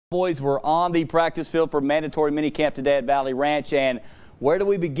Boys were on the practice field for mandatory minicamp today at Valley Ranch. And where do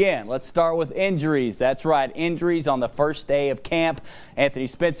we begin? Let's start with injuries. That's right, injuries on the first day of camp. Anthony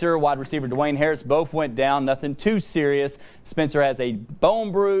Spencer, wide receiver Dwayne Harris both went down. Nothing too serious. Spencer has a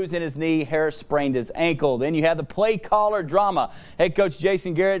bone bruise in his knee. Harris sprained his ankle. Then you have the play caller drama. Head coach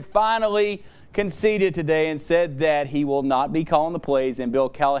Jason Garrett finally conceded today and said that he will not be calling the plays, and Bill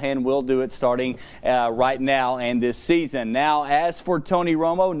Callahan will do it starting right now and this season. Now, as for Tony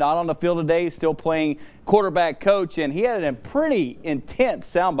Romo, not on the field today, still playing quarterback coach, and he had a pretty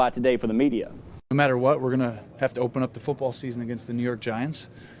intense soundbite today for the media. No matter what, we're going to have to open up the football season against the New York Giants,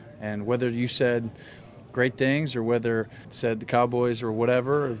 and whether you said great things or whether it said the Cowboys or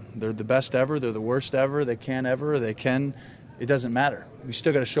whatever, they're the best ever, they're the worst ever, they can ever, they can, it doesn't matter. You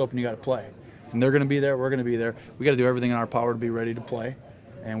still got to show up and you got to play. And they're going to be there, we're going to be there. We got to do everything in our power to be ready to play,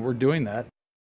 and we're doing that.